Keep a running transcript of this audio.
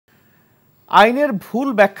আইনের ভুল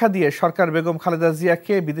ব্যাখ্যা দিয়ে সরকার বেগম খালেদা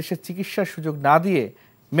জিয়াকে বিদেশে চিকিৎসার সুযোগ না দিয়ে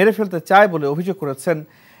মেরে ফেলতে চায় বলে অভিযোগ করেছেন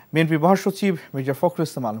বিএনপি মহাসচিব মির্জা ফখরুল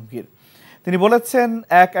ইসলাম আলমগীর। তিনি বলেছেন,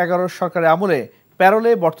 ১/১১ সরকারের আমলে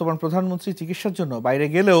প্যারোলে বর্তমান প্রধানমন্ত্রী চিকিৎসার জন্য বাইরে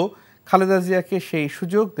গেলেও খালেদা জিয়াকে সেই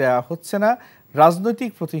সুযোগ দেওয়া হচ্ছে না রাজনৈতিক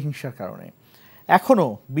প্রতিহিংসার কারণে। এখনও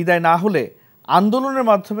বিদায় না হলে আন্দোলনের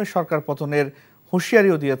মাধ্যমে সরকার পতনের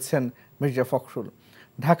হুঁশিয়ারিও দিয়েছেন মির্জা ফখরুল।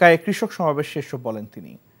 ঢাকায় কৃষক সমাবেশে এসব বলেন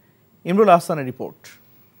তিনি। ইমরুল আহসানের রিপোর্ট।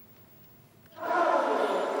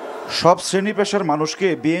 সব শ্রেণী পেশার মানুষকে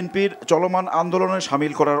বিএনপির চলমান আন্দোলনে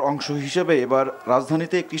সামিল করার অংশ হিসেবে এবার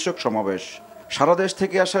রাজধানীতে কৃষক সমাবেশ। সারা দেশ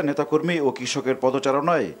থেকে আসা নেতাকর্মী ও কৃষকের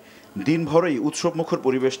পদচারণায় দিনভরই উৎসবমুখর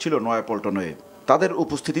পরিবেশ ছিল নয়াপল্টনে। তাদের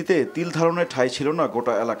উপস্থিতিতে তিল ধারণের ঠাঁই ছিল না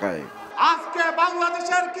গোটা এলাকায়। আজকে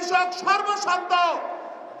বাংলাদেশের কৃষক সর্বশান্ত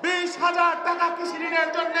 20,000 টাকা কৃষি ঋণের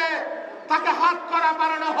জন্য তাকে হাত করা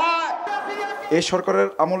বাড়ানো হয়। এই সরকারের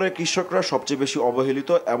আমলে কৃষকরা সবচেয়ে বেশি অবহেলিত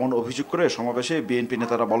এমন অভিযোগ করে সমাবেশে বিএনপি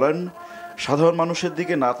নেতারা বলেন, সাধারণ মানুষের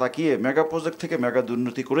দিকে না তাকিয়ে মেগা প্রজেক্ট থেকে মেগা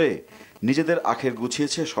দুর্নীতি করে নিজেদের আখের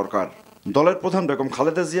গুছিয়েছে সরকার। দলের প্রধান বেগম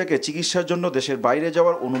খালেদা জিয়াকে চিকিৎসার জন্য দেশের বাইরে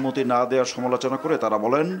যাওয়ার অনুমতি না দেওয়ার সমালোচনা করে তারা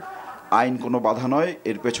বলেন, আইন কোনো বাধা নয়,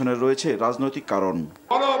 এর পেছনে রয়েছে রাজনৈতিক কারণ।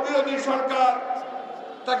 বিরোধী সরকার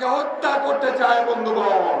তাকে হত্যা করতে চায়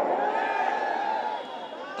বন্ধুগণ,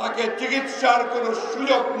 তাকে চিকিৎসার কোনো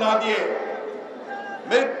সুযোগ না দিয়ে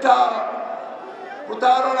মিথ্যা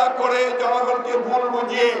প্রতারণা করে জনগণকে ভুল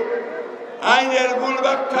বুঝিয়ে আইনের ভুল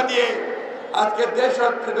ব্যাখ্যা দিয়ে আজকে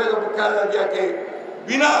দেশত্রী বেগম খালেদা জিয়াকে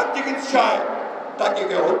বিনা চিকিৎসায় তাকে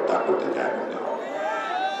হত্যা করতে চায়।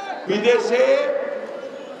 বিদেশে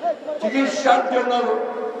চিকিৎসার জন্য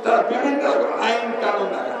তারা বিভিন্ন আইন কানুন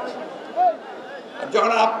দেখাচ্ছে।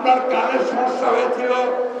 যখন আপনার কানের সমস্যা হয়েছিল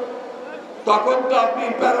তখন তো আপনি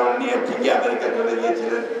প্যারোল নিয়ে ঠিকই আমেরিকা চলে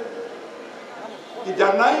গিয়েছিলেন, কি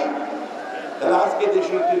জান নাই? তাহলে আজকে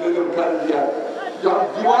দেশনেত্রী বেগম খালেদা জিয়া যখন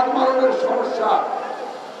জীবন মরণের সমস্যা,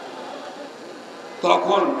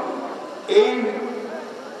 তখন এই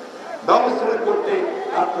ব্যবস্থা করতে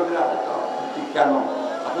আপনাদের আপত্তি কেন?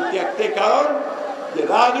 আপত্তি একটাই কারণ যে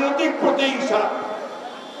রাজনৈতিক প্রতিহিংসা।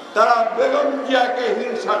 তারা বেগম জিয়াকে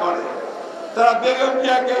হিংসা করে, তারা বেগম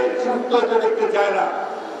জিয়াকে সুস্থ হতে দেখতে চায় না,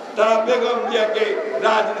 তারা বেগম জিয়াকে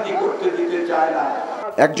রাজনীতি করতে দিতে চায় না।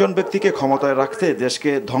 একজন ব্যক্তিকে ক্ষমতায় রাখতে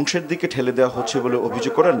দেশকে ধ্বংসের দিকে ঠেলে দেওয়া হচ্ছে বলে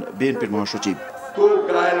অভিযোগ করেন বিএনপির মহাসচিব। খুব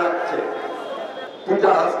গায়ে লাগছে,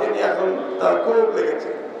 আজকে এখন তার খুব লেগেছে।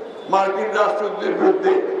 মার্কিন রাষ্ট্রদূতের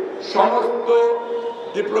বিরুদ্ধে সমস্ত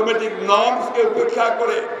ডিপ্লোম্যাটিক নর্মসকে উপেক্ষা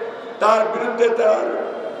করে তার বিরুদ্ধে তার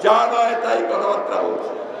যা নয় তাই কথাবার্তা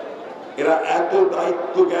বলছে। এরা এত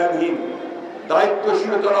দায়িত্ব জ্ঞানহীন,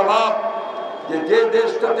 দায়িত্বশীলতার অভাব, যে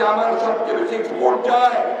দেশটাতে আমার সবচেয়ে বেশি এক্সপোর্ট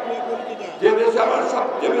যায়, যে দেশে আমার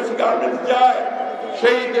সবচেয়ে বেশি গার্মেন্টস যায়,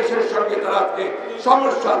 সেই দেশের সঙ্গে তারা আজকে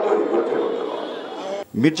সমস্যা তৈরি করতে বলতে।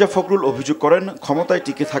 মির্জা ফখরুল অভিযোগ করেন, ক্ষমতায়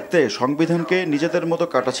টিকে থাকতে সংবিধানকে নিজেদের মতো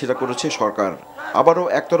কাটাছিড়া করেছে সরকার। আবারও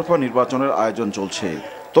একতরফা নির্বাচনের আয়োজন চলছে,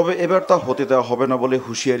 তবে এবার তা হতে দেওয়া হবে না বলে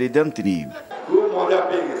হুঁশিয়ারি দেন তিনি। খুব মজা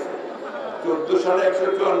পেয়ে গেছে। 14 সালে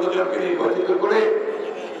 154 জনকে নির্বাচিত করে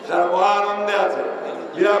তারা মহা আনন্দে আছে,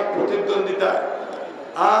 বিরাট প্রতিদ্বন্দ্বিতায়।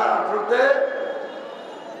 আর 18তে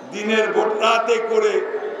দিনের ভোট রাতে করে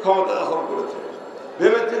ক্ষমতা দখল করেছে।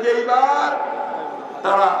 ভেবেছে যে এইবার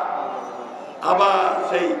তারা আবার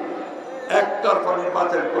সেই একতরফা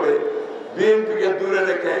নির্বাচন করে বিএনপিকে দূরে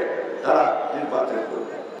রেখে তারা নির্বাচন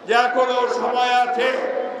করবে। যে এখনো সময় আছে,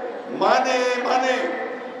 মানে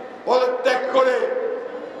পদত্যাগ করে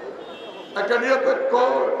একটা নিরপেক্ষ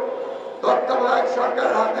তত্ত্বাবধায়ক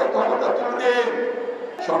সরকারের হাতে ক্ষমতা তুলে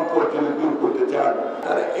সংকট যদি দূর করতে চান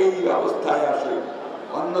তারা এই ব্যবস্থায় আসে।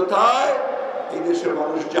 অন্যথায় এই দেশের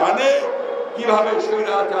মানুষ জানে কিভাবে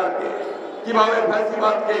স্বৈরাচারকে, কিভাবে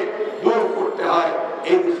ফ্যাসিবাদকে দূর করতে হয়।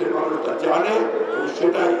 এই দেশের মানুষ তা জানে,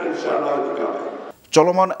 সেটাই ইনশাআল্লাহ হবে।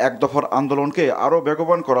 চলমান এক দফার আন্দোলনকে আরও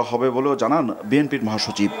বেগবান করা হবে বলেও জানান বিএনপির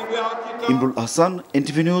মহাসচিব। Imrul Ahsan,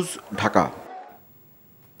 NTV news, Dhaka.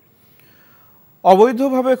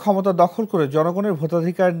 অবৈধভাবে ক্ষমতা দখল করে জনগণের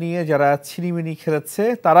ভোটাধিকার নিয়ে যারা ছিনিমিনি খেলেছে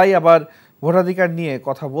তারাই আবার ভোটাধিকার নিয়ে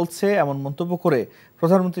কথা বলছে, এমন মন্তব্য করে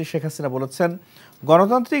প্রধানমন্ত্রী শেখ হাসিনা বলেছেন,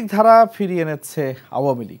 গণতান্ত্রিক ধারা ফিরিয়ে এনেছে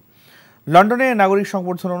আওয়ামী লীগ। লন্ডনে নাগরিক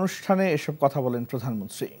সংবর্ধনা অনুষ্ঠানে এসব কথা বলেন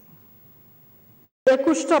প্রধানমন্ত্রী।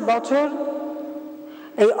 21টা বছর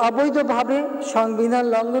এই অবৈধভাবে সংবিধান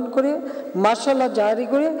লঙ্ঘন করে মার্শাল ল জারি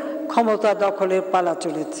করে ক্ষমতা দখলের পালা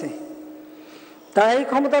চলেছে। তারা এই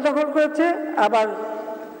ক্ষমতা দখল করেছে, আবার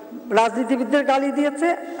রাজনীতিবিদদের গালি দিয়েছে,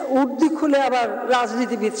 উর্দি খুলে আবার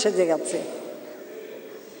রাজনীতিবিদ সেজে গেছে।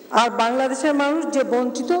 আর বাংলাদেশের মানুষ যে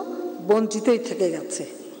বঞ্চিতই থেকে গেছে।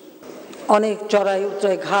 অনেক চড়াই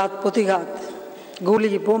উতরাই, ঘাত প্রতিঘাত, গুলি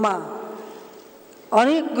বোমা,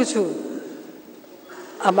 অনেক কিছু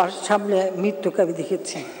আমার সামনে মৃত্যুকে আমি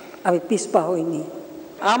দেখেছি। আমি পিছপা হইনি।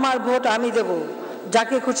 আমার ভোট আমি দেব,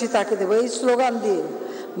 যাকে খুশি তাকে দেব, এই স্লোগান দিয়ে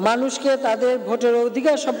মানুষকে তাদের ভোটের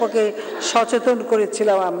অধিকার সম্পর্কে সচেতন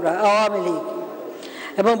করেছিলাম আমরা আওয়ামী লীগ।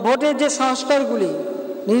 এবং ভোটের যে সংস্কারগুলি,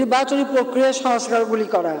 নির্বাচনী প্রক্রিয়ার সংস্কারগুলি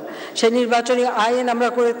করা, সেই নির্বাচনী আইন আমরা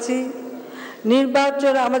করেছি।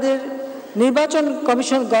 আমাদের নির্বাচন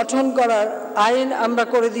কমিশন গঠন করার আইন আমরা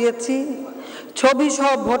করে দিয়েছি। ছবি সহ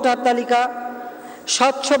ভোটার তালিকা,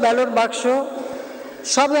 স্বচ্ছ ব্যালট বাক্স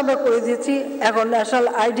সবই আমরা করে দিয়েছি। এখন ন্যাশনাল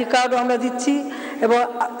আইডি কার্ডও আমরা দিচ্ছি এবং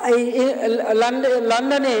এই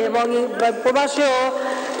লন্ডনে এবং প্রবাসেও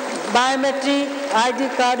বায়োমেট্রিক আইডি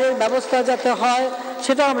কার্ডের ব্যবস্থা যাতে হয়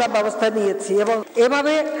সেটাও আমরা ব্যবস্থা নিয়েছি। এবং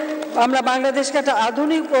এভাবে আমরা বাংলাদেশকে একটা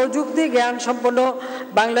আধুনিক প্রযুক্তি জ্ঞান সম্পন্ন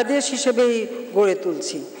বাংলাদেশ হিসেবেই গড়ে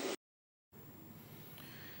তুলছি।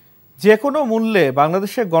 যে কোনো মূল্যে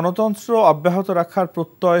বাংলাদেশের গণতন্ত্র অব্যাহত রাখার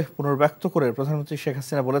প্রত্যয় পুনর্ব্যক্ত করে প্রধানমন্ত্রী শেখ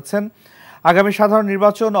হাসিনা বলেছেন, আগামী সাধারণ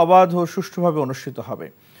নির্বাচন অবাধ ও সুষ্ঠুভাবে অনুষ্ঠিত হবে।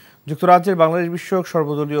 যুক্তরাজ্যের বাংলাদেশ বিষয়ক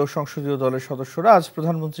সর্বদলীয় সংসদীয় দলের সদস্যরা আজ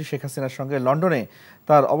প্রধানমন্ত্রী শেখ হাসিনার সঙ্গে লন্ডনে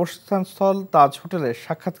তার অবস্থানস্থল তাজ হোটেলে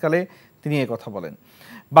সাক্ষাৎকালে তিনি কথা বলেন।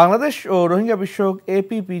 বাংলাদেশ ও রোহিঙ্গা বিষয়ক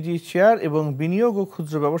এপিপিজি চেয়ার এবং বিনিয়োগ ও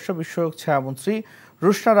ক্ষুদ্র ব্যবসা বিষয়ক ছায়ামন্ত্রী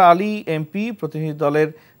রুশনারা আলী এমপি প্রতিনিধি দলের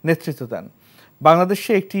নেতৃত্ব দেন।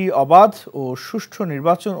 বাংলাদেশে একটি অবাধ ও সুষ্ঠু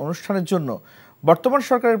নির্বাচন অনুষ্ঠানের জন্য বর্তমান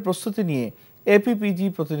সরকারের প্রস্তুতি নিয়ে এপিপিজি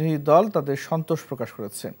প্রতিনিধি দল তাদের সন্তোষ প্রকাশ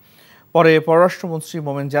করেছে। পরে পররাষ্ট্রমন্ত্রী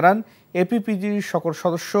মোমেন জানান, এপিপিজির সকল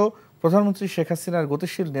সদস্য প্রধানমন্ত্রী শেখ হাসিনার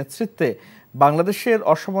গতিশীল নেতৃত্বে বাংলাদেশের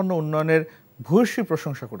অসামান্য উন্নয়নের ভূয়সী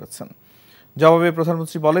প্রশংসা করেছেন। জবাবে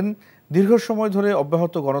প্রধানমন্ত্রী বলেন, দীর্ঘ সময় ধরে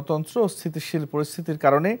অব্যাহত গণতন্ত্র ও স্থিতিশীল পরিস্থিতির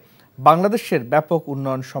কারণে বাংলাদেশের ব্যাপক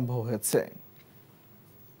উন্নয়ন সম্ভব হয়েছে।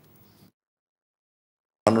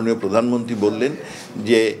 মাননীয় প্রধানমন্ত্রী বললেন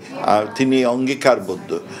যে তিনি অঙ্গীকারবদ্ধ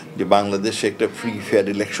যে বাংলাদেশে একটা ফ্রি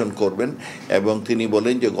ফেয়ার ইলেকশন করবেন এবং তিনি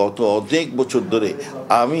বলেন যে গত অনেক বছর ধরে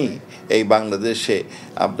আমি এই বাংলাদেশে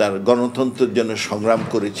আপনার গণতন্ত্রের জন্য সংগ্রাম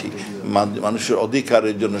করেছি, মানুষের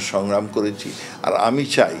অধিকারের জন্য সংগ্রাম করেছি, আর আমি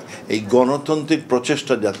চাই এই গণতান্ত্রিক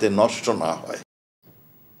প্রচেষ্টা যাতে নষ্ট না হয়।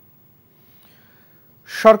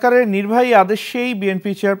 সরকারের নির্বাহী আদেশেই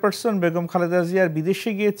বিএনপি চেয়ারপারসন বেগম খালেদা জিয়ার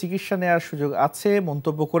বিদেশে গিয়ে চিকিৎসা নেওয়ার সুযোগ আছে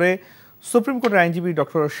মন্তব্য করে সুপ্রিম কোর্টের আইনজীবী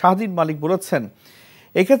ডক্টর শাহদিন মালিক বলেছেন,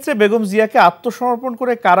 এক্ষেত্রে বেগম জিয়াকে আত্মসমর্পণ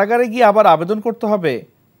করে কারাগারে গিয়ে আবার আবেদন করতে হবে,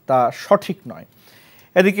 তা সঠিক নয়।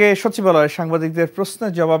 এদিকে সচিবালয়ে সাংবাদিকদের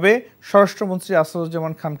প্রশ্নের জবাবে স্বরাষ্ট্রমন্ত্রী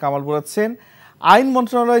আসাদুজ্জামান খান কামাল বলেছেন, আইন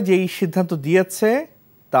মন্ত্রণালয় যেই সিদ্ধান্ত দিয়েছে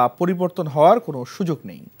তা পরিবর্তন হওয়ার কোনো সুযোগ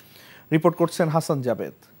নেই। রিপোর্ট করছেন হাসান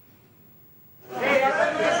জাবেদ।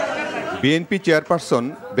 বিএনপি চেয়ারপারসন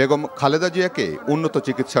বেগম খালেদা জিয়াকে উন্নত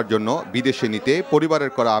চিকিৎসার জন্য বিদেশে নিতে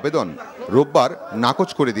পরিবারের করা আবেদন রোববার নাকচ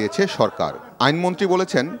করে দিয়েছে সরকার। আইনমন্ত্রী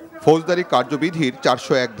বলেছেন, ফৌজদারি কার্যবিধির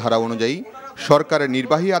 401 ধারা অনুযায়ী সরকারের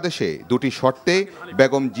নির্বাহী আদেশে দুটি শর্তে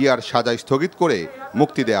বেগম জিয়ার সাজা স্থগিত করে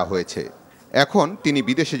মুক্তি দেয়া হয়েছে। এখন তিনি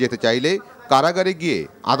বিদেশে যেতে চাইলে কারাগারে গিয়ে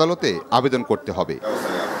আদালতে আবেদন করতে হবে।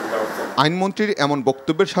 আইনমন্ত্রীর এমন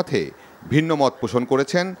বক্তব্যের সাথে ভিন্ন মত পোষণ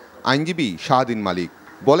করেছেন আইনজীবী শাহদিন মালিক।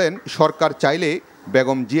 বলেন, সরকার চাইলে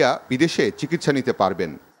বেগম জিয়া বিদেশে চিকিৎসা নিতে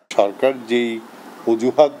পারবেন। সরকার যেই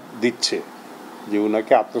অজুহাত দিচ্ছে যে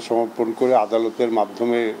ওনাকে আত্মসমর্পণ করে আদালতের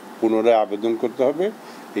মাধ্যমে পুনরায় আবেদন করতে হবে,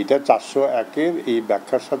 এটা 401-এর এই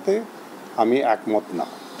ব্যাখ্যার সাথে আমি একমত না।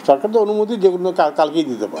 সরকার তো অনুমতি যেগুলো কালকেই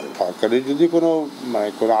দিতে পারে। সরকারের যদি কোনো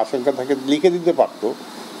আশঙ্কা থাকে লিখে দিতে পারতো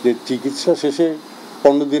যে চিকিৎসা শেষে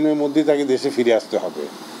 15 দিনের মধ্যেই তাকে দেশে ফিরে আসতে হবে,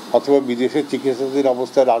 অথবা বিদেশের চিকিৎসাধীন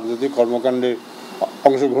অবস্থায় রাজনৈতিক কর্মকাণ্ডে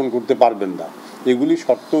অংশগ্রহণ করতে পারবেন না। এগুলি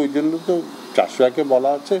শর্ত, ওই জন্য তো 401-এ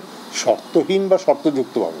বলা আছে শর্তহীন বা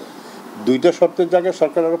শর্তযুক্তভাবে। 2টা শর্তের জায়গায়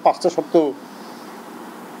সরকার আরো 5টা শর্ত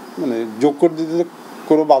যোগ করে দিতে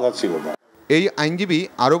কোনো বাধা ছিল না। এই আইনজীবী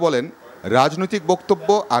আরো বলেন, রাজনৈতিক বক্তব্য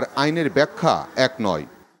আর আইনের ব্যাখ্যা এক নয়।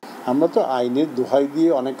 আমরা তো আইনের দোহাই দিয়ে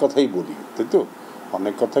অনেক কথাই বলি, তাই তো?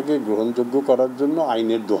 অনেক কথাকে গ্রহণযোগ্য করার জন্য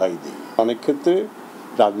আইনের দোহাই দিই। অনেক ক্ষেত্রে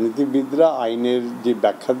রাজনীতিবিদরা আইনের যে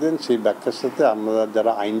ব্যাখ্যা দেন সেই ব্যাখ্যার সাথে আমরা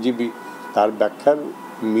যারা আইনজীবী তার ব্যাখ্যার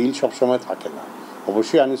মিল সবসময় থাকে না।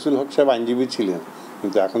 অবশ্যই আনিসুল হক সাহেব আইনজীবী ছিলেন,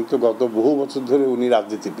 কিন্তু এখন তো গত বহু বছর ধরে উনি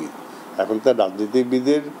রাজনীতিবিদ। এখন তার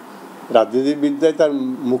রাজনীতিবিদ্যাই তার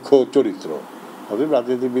মুখ্য চরিত্র। অতএব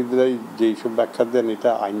রাজনীতিবিদরাই যেই সব ব্যাখ্যা দেন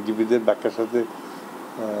এটা আইনজীবীদের ব্যাখ্যার সাথে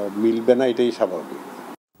মিলবে না, এটাই স্বাভাবিক।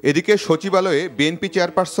 এদিকে সচিবালয়ে বিএনপি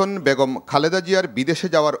চেয়ারপারসন বেগম খালেদা জিয়ার বিদেশে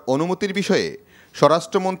যাওয়ার অনুমতির বিষয়ে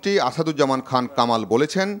স্বরাষ্ট্রমন্ত্রী আসাদুজ্জামান খান কামাল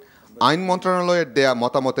বলেছেন, আইন মন্ত্রণালয়ের দেয়া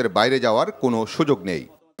মতামতের বাইরে যাওয়ার কোনো সুযোগ নেই।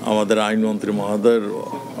 আমাদের আইনমন্ত্রী মহোদয়ের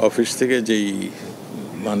অফিস থেকে যেই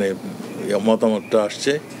মানে মতামতটা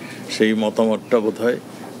আসছে সেই মতামতটা বোধহয়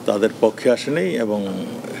তাদের পক্ষে আসেনি এবং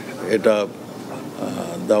এটা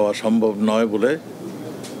দেওয়া সম্ভব নয় বলে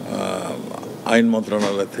আইন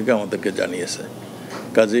মন্ত্রণালয় থেকে আমাদেরকে জানিয়েছে।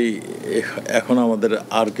 কাজেই এখন আমাদের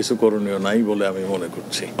আর কিছু করণীয় নাই বলে আমি মনে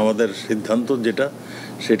করছি। আমাদের সিদ্ধান্ত যেটা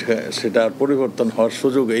সেটা আর পরিবর্তন হওয়ার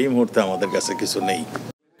সুযোগ এই মুহূর্তে আমাদের কাছে কিছু নেই।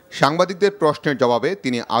 সাংবাদিকদের প্রশ্নের জবাবে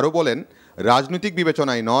তিনি আরও বলেন, রাজনৈতিক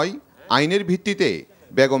বিবেচনায় নয়, আইনের ভিত্তিতে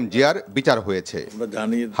বেগম জিয়ার বিচার হয়েছে।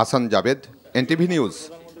 Hasan Jabed, NTV news,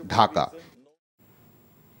 Dhaka.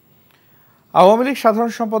 আওয়ামী লীগ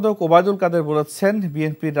সাধারণ সম্পাদক ওবায়দুল কাদের বলেছেন,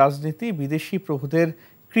 বিএনপির রাজনীতি বিদেশি প্রভুদের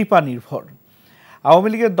কৃপা নির্ভর। আওয়ামী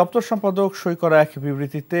লীগের দপ্তর সম্পাদক সই করা এক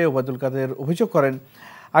বিবৃতিতে ওবায়দুল কাদের অভিযোগ করেন,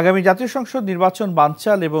 আগামী জাতীয় সংসদ নির্বাচন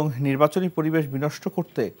বানচাল এবং নির্বাচনী পরিবেশ বিনষ্ট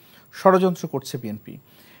করতে ষড়যন্ত্র করছে বিএনপি।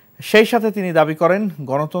 সেই সাথে তিনি দাবি করেন,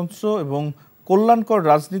 গণতন্ত্র এবং কল্যাণকর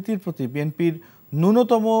রাজনীতির প্রতি বিএনপির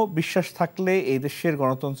ন্যূনতম বিশ্বাস থাকলে এই দেশের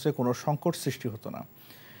গণতন্ত্রে কোনো সংকট সৃষ্টি হতো না।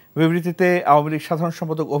 বিবৃতিতে আওয়ামী লীগ সাধারণ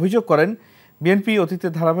সম্পাদক অভিযোগ করেন, বিএনপি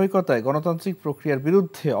অতীতের ধারাবাহিকতায় গণতান্ত্রিক প্রক্রিয়ার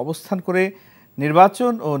বিরুদ্ধে অবস্থান করে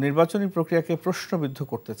নির্বাচন ও নির্বাচনী প্রক্রিয়াকে প্রশ্নবিদ্ধ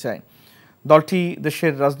করতে চায়। দলটি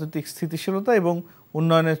দেশের রাজনৈতিক স্থিতিশীলতা এবং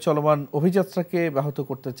উন্নয়নের চলমান অভিযাত্রাকে ব্যাহত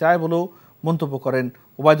করতে চায় বলেও মন্তব্য করেন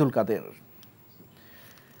ওবায়দুল কাদের।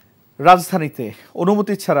 রাজধানীতে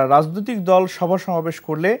অনুমতি ছাড়া রাজনৈতিক দল সভা সমাবেশ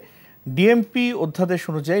করলে ডিএমপি অধ্যাদেশ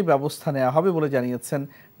অনুযায়ী ব্যবস্থা নেওয়া হবে বলে জানিয়েছেন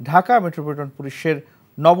ঢাকা মেট্রোপলিটন পুলিশের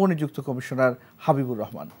নবনিযুক্ত কমিশনার হাবিবুর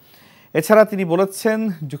রহমান। এছাড়া তিনি বলেছেন,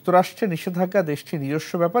 যুক্তরাষ্ট্রের নিষেধাজ্ঞা দেশটির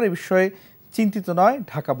নিজস্ব ব্যাপার, এ বিষয়ে চিন্তিত নয়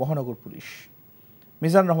ঢাকা মহানগর পুলিশ।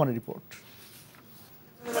 মিজান রহমানের রিপোর্ট।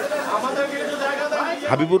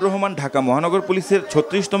 হাবিবুর রহমান ঢাকা মহানগর পুলিশের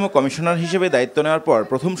 ৩৬তম কমিশনার হিসেবে দায়িত্ব নেওয়ার পর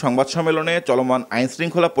প্রথম সংবাদ সম্মেলনে চলমান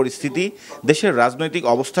আইনশৃঙ্খলা পরিস্থিতি, দেশের রাজনৈতিক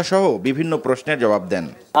অবস্থা সহ বিভিন্ন প্রশ্নের জবাব দেন।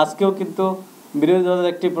 আজকেও কিন্তু বিরোধী দলের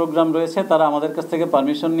একটি প্রোগ্রাম রয়েছে, তারা আমাদের কাছ থেকে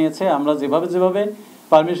পারমিশন নিয়েছে। আমরা যেভাবে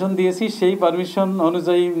পারমিশন দিয়েছি সেই পারমিশন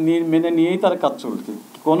অনুযায়ী মেনে নিয়েই তার কাজ চলছে।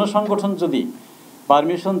 কোনো সংগঠন যদি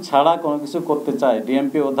পারমিশন ছাড়া কোনো কিছু করতে চায়,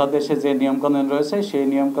 ডিএমপি অধ্যাদেশে যে নিয়মকানুন রয়েছে সেই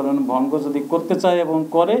নিয়মকানুন ভঙ্গ যদি করতে চায় এবং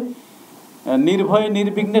করে, নির্ভয়ে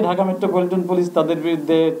নির্বিঘ্নে ঢাকা মেট্রোপলিটন পুলিশ তাদের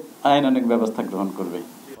বিরুদ্ধে আইনানুগ ব্যবস্থা গ্রহণ করবে।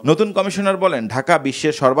 নতুন কমিশনার বলেন, ঢাকা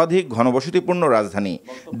বিশ্বের সর্বাধিক ঘনবসতিপূর্ণ রাজধানী।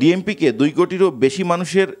 ডিএমপিকে ২ কোটিরও বেশি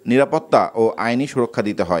মানুষের নিরাপত্তা ও আইনি সুরক্ষা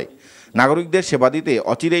দিতে হয়। নাগরিকদের সেবা দিতে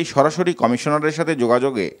অচিরেই সরাসরি কমিশনারের সাথে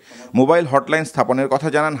যোগাযোগে মোবাইল হটলাইন স্থাপনের কথা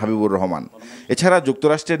জানান হাবিবুর রহমান। এছাড়া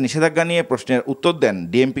যুক্তরাষ্ট্রের নিষেধাজ্ঞা নিয়ে প্রশ্নের উত্তর দেন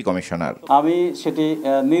ডিএমপি কমিশনার। আমি সেটি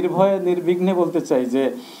নির্ভয়ে নির্বিঘ্নে বলতে চাই যে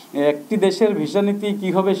একটি দেশের ভিসা নীতি কী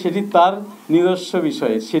হবে সেটি তার নিজস্ব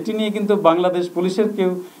বিষয়, সেটি নিয়ে কিন্তু বাংলাদেশ পুলিশের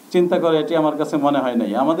কেউ চিন্তা করে এটি আমার কাছে মনে হয়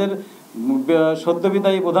নাই। আমাদের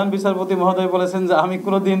সদ্যবিদায়ী প্রধান বিচারপতি মহোদয় বলেছেন যে আমি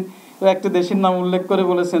কোনোদিন একটা দেশের নাম উল্লেখ করে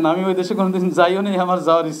বলেছেন, আমি ওই দেশে কোনোদিন যাইও নেই, আমার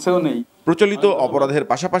যাওয়ার ইচ্ছেও নেই। প্রচলিত অপরাধের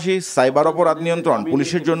পাশাপাশি সাইবার অপরাধ নিয়ন্ত্রণ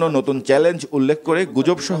পুলিশের জন্য নতুন চ্যালেঞ্জ উল্লেখ করে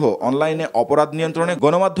গুজবসহ অনলাইনে অপরাধ নিয়ন্ত্রণে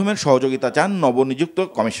গণমাধ্যমের সহযোগিতা চান নবনিযুক্ত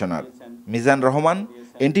commissioner. Mizan Rahman,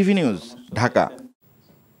 NTV news, Dhaka.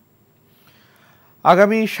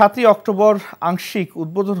 আগামী ৭ই অক্টোবর আংশিক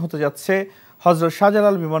উদ্বোধন হতে যাচ্ছে হযরত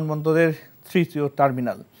শাহজালাল বিমানবন্দরের ৩য়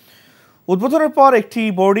টার্মিনাল। উদ্বোধনের পর একটি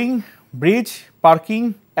boarding, bridge, parking,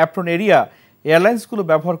 apron area এয়ারলাইন্সগুলো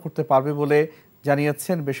ব্যবহার করতে পারবে বলে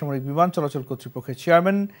জানিয়েছেন বেসামরিক বিমান চলাচল কর্তৃপক্ষের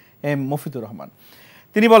চেয়ারম্যান M মফিদুর রহমান।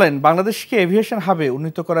 তিনি বলেন, বাংলাদেশকে এভিয়েশন হাবে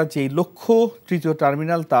উন্নীত করার যেই লক্ষ্য ৩য়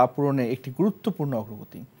টার্মিনাল, তা পূরণে একটি গুরুত্বপূর্ণ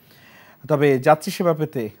অগ্রগতি। তবে যাত্রী সেবা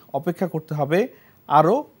পেতে অপেক্ষা করতে হবে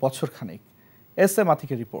আরও বছরখানেক। SM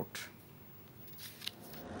আতিকের report.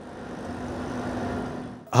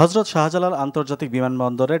 হযরত শাহজালাল আন্তর্জাতিক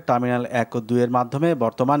বিমানবন্দরের টার্মিনাল ১ ও ২ এর মাধ্যমে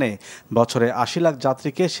বর্তমানে বছরে ৮০ লাখ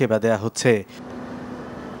যাত্রীকে সেবা দেয়া হচ্ছে।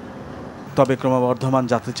 তবে ক্রমবর্ধমান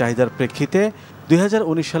যাত্রী চাহিদার প্রেক্ষিতে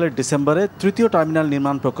 ২০১৯ সালের ডিসেম্বরে ৩য় টার্মিনাল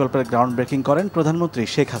নির্মাণ প্রকল্পের গ্রাউন্ড ব্রেকিং করেন প্রধানমন্ত্রী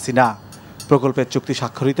শেখ হাসিনা। প্রকল্পের চুক্তি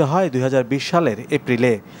স্বাক্ষরিত হয় ২০২০ সালের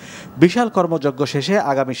এপ্রিলে। বিশাল কর্মযজ্ঞ শেষে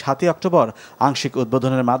আগামী ৭ই অক্টোবর আংশিক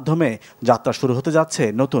উদ্বোধনের মাধ্যমে যাত্রা শুরু হতে যাচ্ছে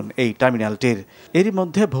নতুন এই টার্মিনালটির। এরই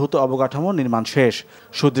মধ্যে ভৌত অবকাঠামো নির্মাণ শেষ,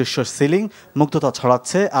 সুদৃশ্য সিলিং মুগ্ধতা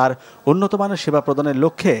ছড়াচ্ছে, আর উন্নত মানের সেবা প্রদানের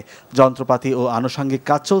লক্ষ্যে যন্ত্রপাতি ও আনুষঙ্গিক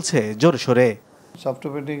কাজ চলছে জোরসোরে।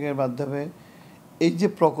 সফটওয়্যার মাধ্যমে এই যে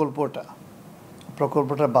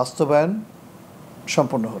প্রকল্পটার বাস্তবায়ন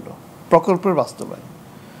সম্পন্ন হলো।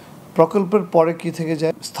 প্রকল্পের পরে কি থেকে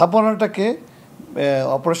যায়, স্থাপনাটাকে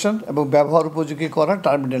অপারেশন এবং ব্যবহার উপযোগী করা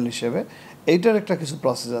টার্মিনাল হিসেবে, এইটার একটা কিছু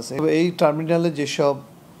প্রসেস আছে। এই টার্মিনালে যেসব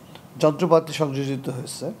যন্ত্রপাতি সংযোজিত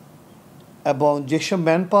হয়েছে এবং যেসব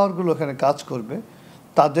ম্যান পাওয়ারগুলো এখানে কাজ করবে,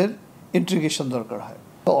 তাদের ইন্টিগ্রেশন দরকার হয়।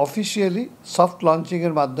 অফিসিয়ালি সফট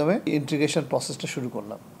লঞ্চিংয়ের মাধ্যমে ইন্টিগ্রেশন প্রসেসটা শুরু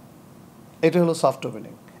করলাম। এটা হলো সফট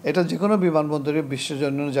ওপেনিং। এটা যে কোনো বিমানবন্দরে বিশ্বের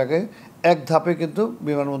অন্যান্য জায়গায় এক ধাপে কিন্তু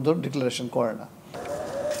বিমানবন্দর ডিক্লারেশন করে না।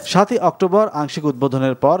 7 অক্টোবর আংশিক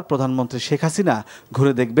উদ্বোধনের পর প্রধানমন্ত্রী শেখ হাসিনা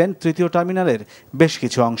ঘুরে দেখবেন তৃতীয় টার্মিনালের বেশ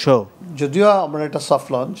কিছু অংশ। যদিও আমরা এটা সফট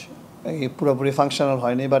লঞ্চ, এই পুরোপুরি ফাংশনাল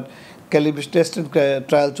হয়নি, বাট ক্যালিব্রেশন টেস্ট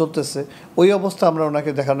ট্রায়াল চলতেছে। ওই অবস্থা আমরা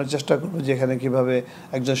ওনাকে দেখানোর চেষ্টা করবো যে এখানে কীভাবে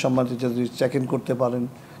একজন সম্মানিত যদি চেক ইন করতে পারেন,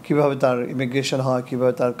 কীভাবে তার ইমিগ্রেশন হয়,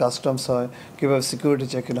 কীভাবে তার কাস্টমস হয়, কীভাবে সিকিউরিটি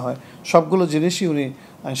চেক ইন হয়, সবগুলো জিনিসই উনি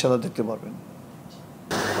ইনশাআল্লাহ দেখতে পারবেন।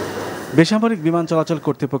 বেসামরিক বিমান চলাচল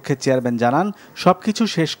কর্তৃপক্ষের চেয়ারম্যান জানান, সবকিছু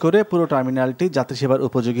শেষ করে পুরো টার্মিনালটি যাত্রী সেবার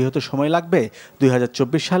উপযোগী হতে সময় লাগবে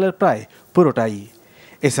 2024 সালের প্রায় পুরোটাই।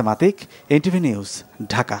 SM Atik, NTV news,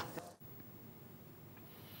 Dhaka.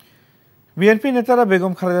 BNP নেতারা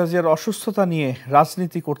বেগম খালেদা জিয়ার অসুস্থতা নিয়ে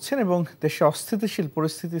রাজনীতি করছেন এবং দেশে অস্থিতিশীল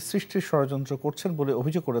পরিস্থিতি সৃষ্টির ষড়যন্ত্র করছেন বলে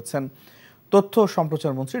অভিযোগ করেছেন তথ্য ও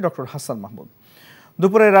সম্প্রচার মন্ত্রী ডক্টর হাসান মাহমুদ।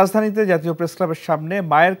 দুপুরে রাজধানীতে জাতীয় প্রেসক্লাবের সামনে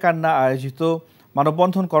মায়ের কান্না আয়োজিত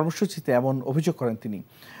মানববন্ধন কর্মসূচিতে এমন অভিযোগ করেন তিনি।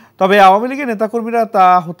 তবে আওয়ামী লীগের নেতাকর্মীরা তা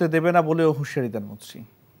হতে দেবে না বলেও হুঁশিয়ারি দেন মন্ত্রী।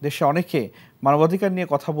 দেশে অনেকে মানবাধিকার নিয়ে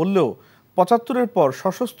কথা বললেও ৭৫-এর পর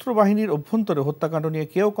সশস্ত্র বাহিনীর অভ্যন্তরে হত্যাকাণ্ড নিয়ে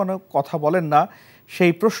কেউ কোনো কথা বলেন না,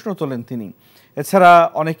 সেই প্রশ্ন তোলেন তিনি। এছাড়া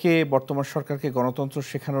অনেকে বর্তমান সরকারকে গণতন্ত্র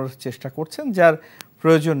শেখানোর চেষ্টা করছেন, যার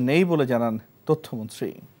প্রয়োজন নেই বলে জানান তথ্যমন্ত্রী।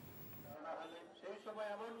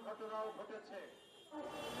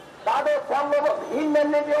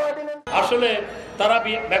 আসলে তারা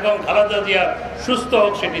বেগম খালেদা জিয়া সুস্থ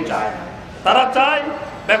হোক সেটি চায়। তারা চায়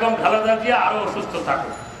বেগম খালেদা জিয়া আরো অসুস্থ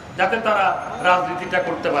থাকুক, যাতে তারা রাজনীতিটা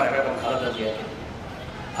করতে পারে বেগম খালেদা জিয়াকে।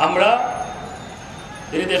 আমরা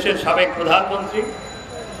তিনি দেশের সাবেক প্রধানমন্ত্রী,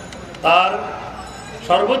 তার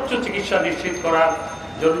সর্বোচ্চ চিকিৎসা নিশ্চিত করার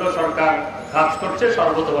জন্য সরকার কাজ করছে,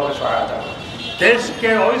 সর্বতভাবে সহায়তা। দেশকে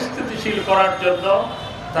অস্থিতিশীল করার জন্য,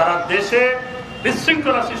 তারা দেশে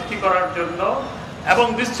বিশৃঙ্খলা সৃষ্টি করার জন্য এবং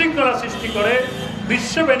বিশৃঙ্খলা সৃষ্টি করে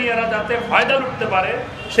বিশ্ববেনিয়ারা যাতে ফায়দা লুটতে পারে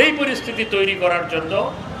সেই পরিস্থিতি তৈরি করার জন্য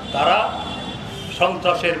তারা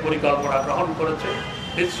সন্ত্রাসের পরিকল্পনা গ্রহণ করেছে,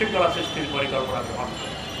 বিশৃঙ্খলা সৃষ্টির পরিকল্পনা গ্রহণ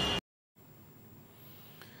করেছে।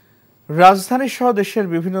 রাজধানী সহ দেশের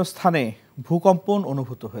বিভিন্ন স্থানে ভূকম্পন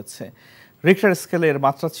অনুভূত হয়েছে। রিক্টার স্কেলের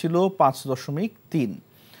মাত্রা ছিল 5.3।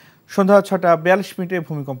 সন্ধ্যা 6:42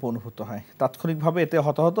 ভূমিকম্প অনুভূত হয়। তাৎক্ষণিকভাবে এতে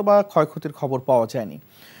হতাহত বা ক্ষয়ক্ষতির খবর পাওয়া যায়নি।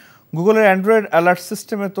 গুগলের অ্যান্ড্রয়েড অ্যালার্ট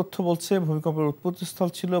সিস্টেমের তথ্য বলছে ভূমিকম্পের উৎপত্তিস্থল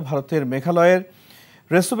ছিল ভারতের মেঘালয়ের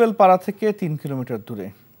রেসুবেল পাড়া থেকে 3 কিলোমিটার দূরে।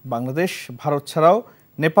 বাংলাদেশ, ভারত ছাড়াও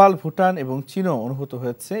নেপাল, ভুটান এবং চীনও অনুভূত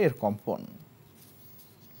হয়েছে এর কম্পন।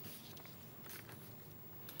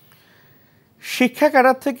 শিক্ষা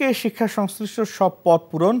ক্যাডার থেকে শিক্ষা সংশ্লিষ্ট সব পদ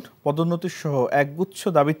পূরণ, পদোন্নতি সহ একগুচ্ছ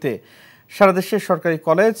দাবিতে সারা দেশের সরকারি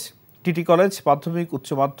কলেজ, টিটি কলেজ, মাধ্যমিক, উচ্চ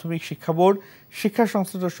মাধ্যমিক শিক্ষা বোর্ড, শিক্ষা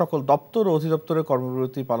সংশ্লিষ্ট সকল দপ্তর ও অধিদপ্তরে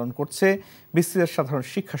কর্মবিরতি পালন করছে বিসিএস সাধারণ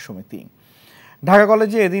শিক্ষা সমিতি। ঢাকা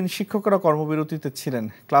কলেজে এদিন শিক্ষকরা কর্মবিরতিতে ছিলেন।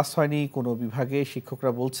 ক্লাস হয়নি কোনো বিভাগে।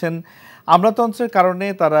 শিক্ষকরা বলছেন আমলাতন্ত্রের কারণে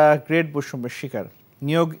তারা গ্রেড বৈষম্যের শিকার,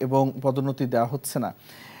 নিয়োগ এবং পদোন্নতি দেওয়া হচ্ছে না।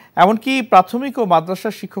 এমনকি প্রাথমিক ও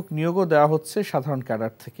মাদ্রাসা শিক্ষক নিয়োগও দেওয়া হচ্ছে সাধারণ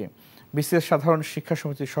ক্যাডার থেকে। বিসিএস সাধারণ শিক্ষা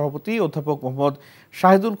সমিতির সভাপতি অধ্যাপক মোহাম্মদ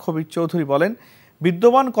শাহিদুল কবির চৌধুরী বলেন,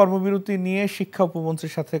 বিদ্যমান কর্মবিরতি নিয়ে শিক্ষা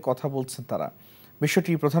উপমন্ত্রীর সাথে কথা বলছেন তারা।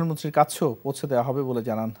 বিষয়টি প্রধানমন্ত্রীর কাছেও পৌঁছে দেওয়া হবে বলে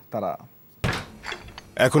জানান তারা।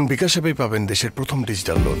 এখন বিকাশ অ্যাপেই পাবেন দেশের প্রথম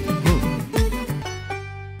ডিজিটাল লোন।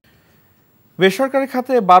 বেসরকারি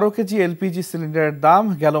খাতে 12 কেজি এলপিজি সিলিন্ডারের দাম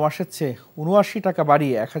গেল মাসের চেয়ে 79 টাকা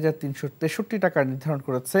বাড়িয়ে 1363 টাকা নির্ধারণ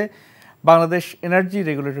করেছে Bangladesh energy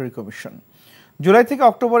regulatory commission. July থেকে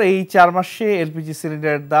অক্টোবর এই 4 মাসে এলপিজি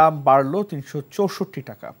সিলিন্ডারের দাম বাড়ল 364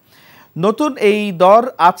 টাকা। নতুন এই দর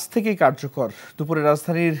আজ থেকেই কার্যকর। দুপুরে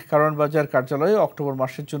রাজধানীর কারওয়ান বাজার কার্যালয়ে অক্টোবর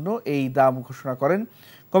মাসের জন্য এই দাম ঘোষণা করেন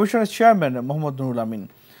কমিশনের চেয়ারম্যান মোহাম্মদ নুরুল আমিন।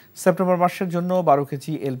 সেপ্টেম্বর মাসের জন্য 12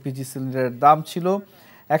 কেজি এলপিজি সিলিন্ডারের দাম ছিল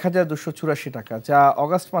 1284 টাকা, যা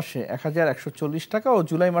অগাস্ট মাসে 1140 টাকা ও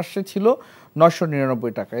জুলাই মাসে ছিল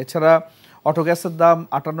 999 টাকা। এছাড়া অটো গ্যাসের দাম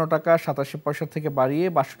 58 টাকা 87 পয়সা থেকে বাড়িয়ে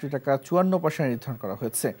 62 টাকা 54 পয়সা নির্ধারণ করা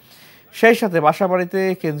হয়েছে। সেই সাথে বাসাবাড়িতে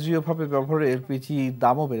কেন্দ্রীয়ভাবে ব্যবহারের এলপিজি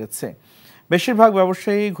দামও বেড়েছে। বেশিরভাগ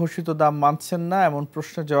ব্যবসায়ী ঘোষিত দাম মানছেন না, এমন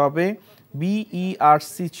প্রশ্নের জবাবে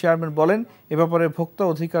বিইআরসি চেয়ারম্যান বলেন, এ ব্যাপারে ভোক্তা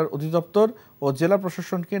অধিকার অধিদপ্তর ও জেলা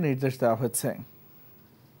প্রশাসনকে নির্দেশ দেওয়া হয়েছে।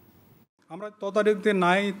 আমরা তদারকিতে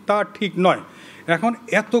নাই তা ঠিক নয়। এখন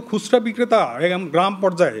এত খুচরা বিক্রেতা গ্রাম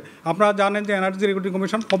পর্যায়ে, আপনারা জানেন যে এনার্জি রেগুলেটরি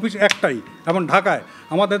কমিশন অফিস একটাই, এবং ঢাকায়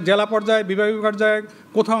আমাদের জেলা পর্যায়ে বিভাগীয় পর্যায়ে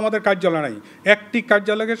কোথাও আমাদের কার্যালয় নাই। একটি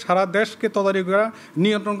কার্যালয়কে সারা দেশকে তদারকি করা,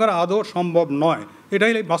 নিয়ন্ত্রণ করা আদৌ সম্ভব নয়।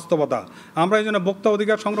 এটাই বাস্তবতা। আমরা এই জন্য ভোক্তা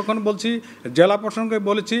অধিকার সংরক্ষণ বলছি, জেলা প্রশাসনকে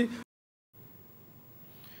বলেছি।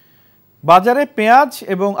 বাজারে পেঁয়াজ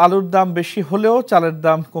এবং আলুর দাম বেশি হলেও চালের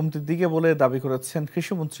দাম কমতির দিকে বলে দাবি করেছেন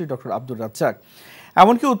কৃষিমন্ত্রী ডক্টর আব্দুর রাজ্জাক।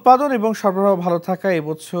 এমনকি উৎপাদন এবং সরবরাহ ভালো থাকায়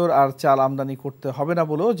এবছর আর চাল আমদানি করতে হবে না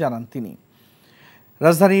বলেও জানান তিনি।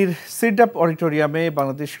 রাজধানীর সিডাপ অডিটোরিয়ামে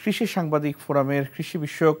বাংলাদেশ কৃষি সাংবাদিক ফোরামের কৃষি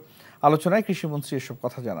বিষয়ক আলোচনায় কৃষিমন্ত্রী এসব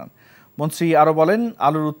কথা জানান। মন্ত্রী আরও বলেন,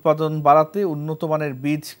 আলুর উৎপাদন বাড়াতে উন্নত মানের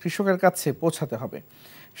বীজ কৃষকের কাছে পৌঁছাতে হবে।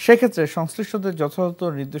 সেক্ষেত্রে সংশ্লিষ্টদের যথাযথ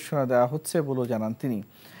নির্দেশনা দেওয়া হচ্ছে বলেও জানান তিনি।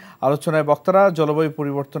 আলোচনায় বক্তারা জলবায়ু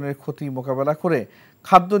পরিবর্তনের ক্ষতি মোকাবেলা করে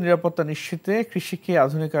খাদ্য নিরাপত্তা নিশ্চিতে কৃষিকে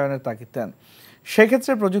আধুনিকায়নের তাগিদ দেন।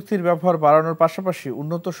 সেক্ষেত্রে প্রযুক্তির ব্যবহার বাড়ানোর পাশাপাশি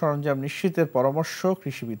উন্নত সরঞ্জাম নিশ্চিতের পরামর্শ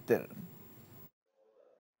কৃষিবিদদের।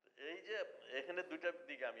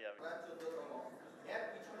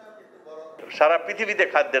 সারা পৃথিবীতে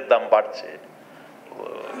খাদ্যের দাম বাড়ছে।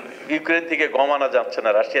 ইউক্রেন থেকে গম আনা যাচ্ছে না,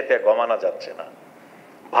 রাশিয়া থেকে গম আনা যাচ্ছে না।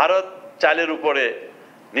 ভারত চালের উপরে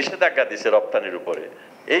নিষেধাজ্ঞা দিছে, রপ্তানির উপরে।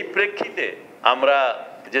 এই প্রেক্ষিতে আমরা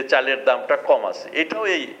যে চালের দামটা কম আছে, এটাও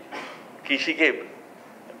এই কৃষিকে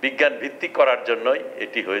বিজ্ঞান ভিত্তিক করার জন্যই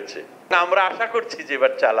এটি হয়েছে। আমরা আশা করছি যে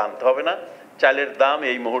এবার চাল আনতে হবে না। চালের দাম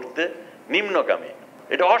এই মুহূর্তে নিম্নগামী।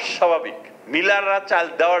 এটা অস্বাভাবিক। মিলাররা চাল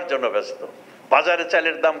দেওয়ার জন্য ব্যস্ত, বাজারে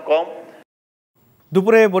চালের দাম কম।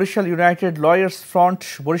 দুপুরে Barishal United lawyers front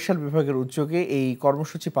Barishal বিভাগের উদ্যোগে এই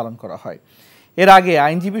কর্মসূচি পালন করা হয়। এর আগে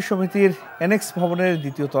আইনজীবী সমিতির এনএক্স ভবনের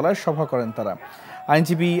দ্বিতীয় তলায় সভা করেন তারা।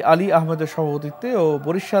 আইনজীবী আলী আহমেদের সভাপতিত্বে ও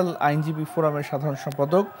বরিশাল আইনজীবী ফোরামের সাধারণ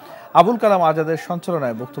সম্পাদক আবুল কালাম আজাদের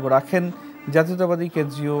সঞ্চালনায় বক্তব্য রাখেন জাতীয়তাবাদী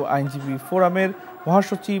কেন্দ্রীয় আইনজীবী ফোরামের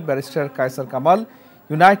মহাসচিব barrister Kaiser Kamal,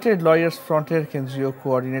 United lawyers ফ্রন্টের কেন্দ্রীয়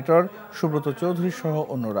কোঅর্ডিনেটর সুব্রত চৌধুরী সহ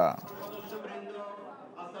অন্যরা।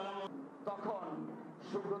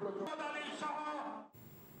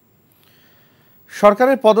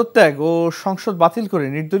 সরকারের পদত্যাগ ও সংসদ বাতিল করে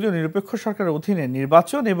নির্দলীয় নিরপেক্ষ সরকারের অধীনে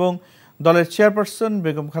নির্বাচন এবং দলের চেয়ারপারসন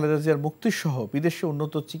বেগম খালেদা জিয়ার মুক্তিসহ বিদেশে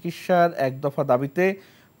উন্নত চিকিৎসার এক দফা দাবিতে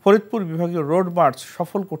ফরিদপুর বিভাগীয় রোড মার্চ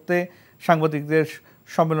সফল করতে সাংবাদিকদের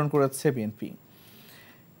সম্মেলন করেছে বিএনপি।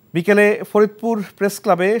 বিকেলে ফরিদপুর প্রেস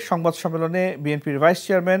ক্লাবে সংবাদ সম্মেলনে বিএনপির ভাইস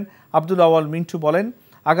চেয়ারম্যান আব্দুল আওয়াল মিন্টু বলেন,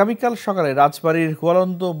 আগামীকাল সকালে রাজবাড়ির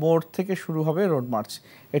গোয়ালন্দ মোড় থেকে শুরু হবে রোড মার্চ।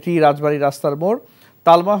 এটি রাজবাড়ী রাস্তার মোড়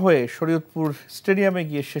তালমা হয়ে শরীয়তপুর স্টেডিয়ামে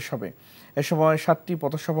গিয়ে শেষ হবে। এ সময় 7টি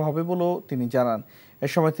পথসভা হবে বলেও তিনি জানান। এ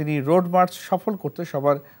সময় তিনি রোড মার্চ সফল করতে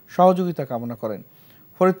সবার সহযোগিতা কামনা করেন।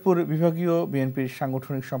 ফরিদপুর বিভাগীয় বিএনপির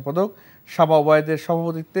সাংগঠনিক সম্পাদক শামা ওবায়দের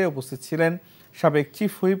সভাপতিত্বে উপস্থিত ছিলেন সাবেক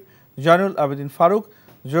চিফ হুইপ জয়নুল আবেদিন ফারুক,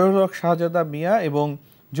 জহুরুল হক শাহজাদা মিয়া এবং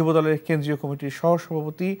যুবদলের কেন্দ্রীয় কমিটির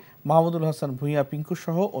সহসভাপতি মাহমুদুল হাসান ভূঁইয়া পিঙ্কু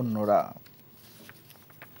সহ অন্যরা।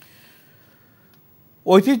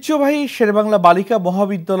 ঐতিহ্যবাহী শেরেবাংলা বালিকা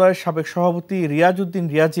মহাবিদ্যালয়ের সাবেক সভাপতি রিয়াজ উদ্দিন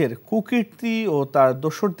রিয়াজের কুকীর্তি ও তার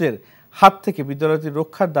দোসরদের হাত থেকে বিদ্যালয়টি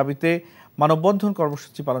রক্ষার দাবিতে মানববন্ধন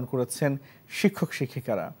কর্মসূচি পালন করেছেন শিক্ষক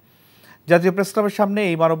শিক্ষিকারা। জাতীয় প্রেসক্লাবের সামনে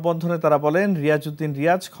এই মানববন্ধনে তারা বলেন, রিয়াজ উদ্দিন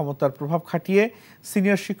রিয়াজ ক্ষমতার প্রভাব খাটিয়ে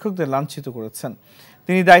সিনিয়র শিক্ষকদের লাঞ্ছিত করেছেন।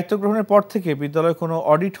 তিনি দায়িত্ব গ্রহণের পর থেকে বিদ্যালয়ে কোনো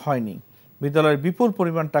অডিট হয়নি। বিদ্যালয়ের বিপুল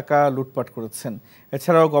পরিমাণ টাকা লুটপাট করেছেন।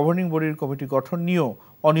 এছাড়াও গভর্নিং বডির কমিটি গঠন নিয়েও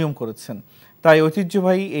অনিয়ম করেছেন। তাই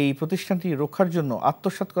ঐতিহ্যবাহী এই প্রতিষ্ঠানটি রক্ষার জন্য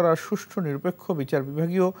আত্মসাৎ করার সুষ্ঠু নিরপেক্ষ বিচার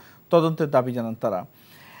বিভাগীয় তদন্তের দাবি জানান তারা।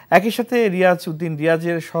 একই সাথে রিয়াজ উদ্দিন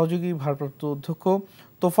রিয়াজের সহযোগী ভারপ্রাপ্ত অধ্যক্ষ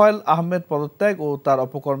তোফায়েল আহমেদ পদত্যাগ ও তার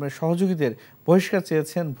অপকর্মের সহযোগীদের বহিষ্কার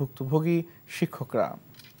চেয়েছেন ভুক্তভোগী শিক্ষকরা।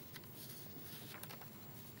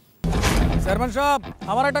 চেয়ারম্যান সাহেব,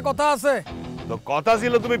 আমার একটা কথা আছে। তো কথা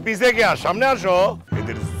ছিল তুমি পিছে গিয়া সামনে আসো,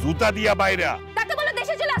 এদের জুতা দিয়া বাইরে। তাকে বলে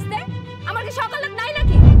দেশে চলে আসতে। আমার কি সকাল নাই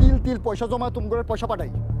নাকি? তিল পয়সা জমা তুমি করে পয়সা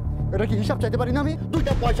পাঠাই। এটা কি হিসাব চাইতে পারি না আমি?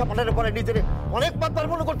 দুইটা পয়সা পাঠানোর পরে নিজের অনেক বারবার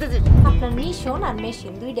মনে করতেছি। আপনার মিশন আর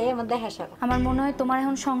মেশিন দুইটাই আমার দেখা সারা। আমার মনে হয় তোমার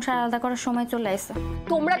এখন সংসার আলাদা করার সময় চলে আসছে।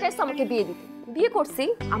 তোমরা চাইছো আমাকে বিয়ে দিতে। বিয়ে করছি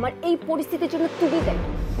আমার এই পরিস্থিতির জন্য তুমি দেখ।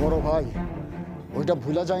 বড় ভাই, ওইটা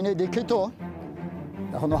ভুলা যায় নাই দেখেই তো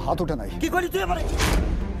এখনো হাত ওঠে নাই। কি করি তুই আমারে?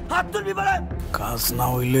 হাত তুলবি বলে? কাজ না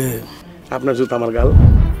হইলে আপনার জুতা আমার গাল।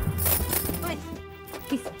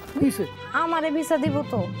 আমারে ভিসা দিব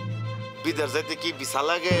তো? বিদেশ যাইতে কি ভিসা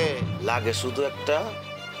লাগে? লাগে শুধু একটা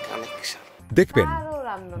কানেকশন। দেখবেন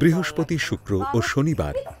বৃহস্পতি, শুক্র ও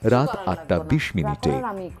শনিবার রাত 8:20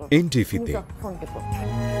 NTV-তে।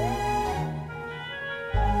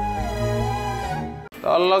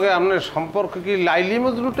 তার লগে আপনার সম্পর্ক কি লাইলি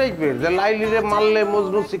মজনু টাইপের, যে লাইলিরে মারলে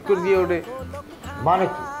মজনু সিকিউর দিয়ে ওঠে? মানে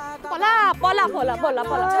কি? পলা পলা পলা পলা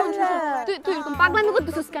পলা তুই এরকম পাগলামি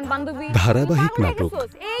করতেছিস কেন বান্ধবী? ধারাবাহিক নাটক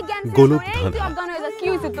গোলকধাঁধা। কি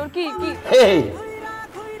হইছে তোর? কি কি এই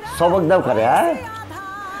সবক দাও করে, হ্যাঁ?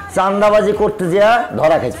 চান্দাবাজি করতে যা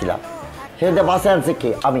ধরা খাইছিলাম, সেটা বাসে আনছে কে?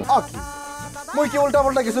 আমি। মুই কি উল্টা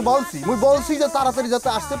পাল্টা কিছু বলছি? মুই বলছি যে তাড়াতাড়ি যাতে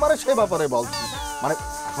আসতে পারে সে ব্যাপারে বলছি। মানে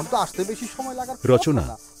এখন তো আসতে বেশি সময় লাগার। রচনা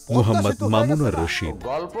মোহাম্মদ মামুনুর রশিদ,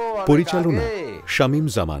 পরিচালনা শামীম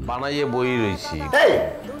জামান। বানাইয়ে বই রইছি। এই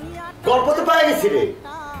গল্প তো পাই গেছি রে,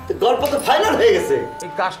 গল্প তো ফাইনাল হয়ে গেছে।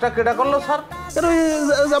 এই কাজটা কেডা করলো স্যার?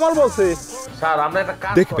 জামাল বলছে। স্যার আমরা একটা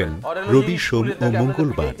কাজ দেখবেন রবি, সোম ও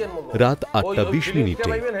মঙ্গলবার রাত 8:20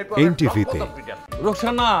 NTV-তে।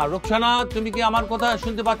 রোকসানা, রোকসানা, তুমি কি আমার কথা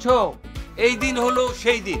শুনতে পাচ্ছ? এই দিন হলো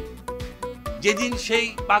সেই দিন যেদিন সেই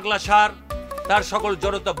পাগলা সার তার সকল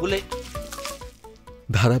জড়তা ভুলে।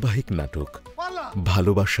 ধারাবাহিক নাটক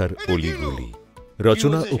ভালোবাসার অলিগলি।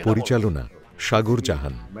 রচনা ও পরিচালনা সাগর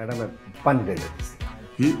জাহান।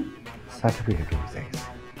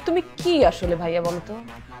 তুমি কি আসলে ভাইয়া বলো তো?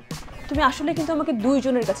 তুমি আসলে কিন্তু আমাকে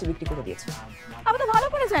দুইজনের কাছে বিক্রি করে দিয়েছো। আমি তো ভালো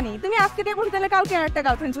করে জানি তুমি আজকে দিয়ে বলতে কালকে আর একটা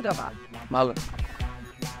গার্লফ্রেন্ড ছুটাবা। ভালো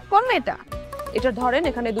কোন মেয়েটা? এটা ধরেন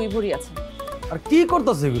এখানে 2 ভরি আছে। আর কি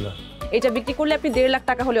করতেছে এগুলা? এটা বিক্রি করলে আপনি 1.5 লাখ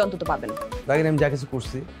টাকা হলে অন্তত পাবেন। দেখেন আমি যা কিছু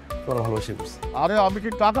করছি তোরা ভালোবাসে করছি। আরে আমি কি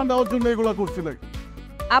টাকা নেওয়ার জন্য এগুলা করছি নাকি?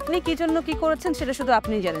 আপনি কি জন্য কি করেছেন সেটা শুধু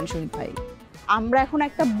আপনিই জানেন শহীদ ভাই। আমরা এখন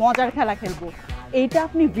একটা মজার খেলা খেলবো, এইটা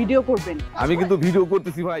আপনি ভিডিও করবেন। আমি কিন্তু ভিডিও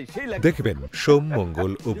করতেছি ভাই। দেখবেন সোম,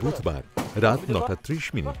 মঙ্গল ও বুধবার রাত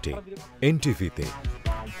 9:30 NTV-তে।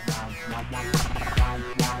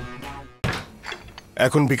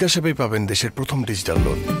 এখন বিকাশ অ্যাপেই পাবেন দেশের প্রথম ডিজিটাল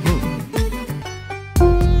লোন।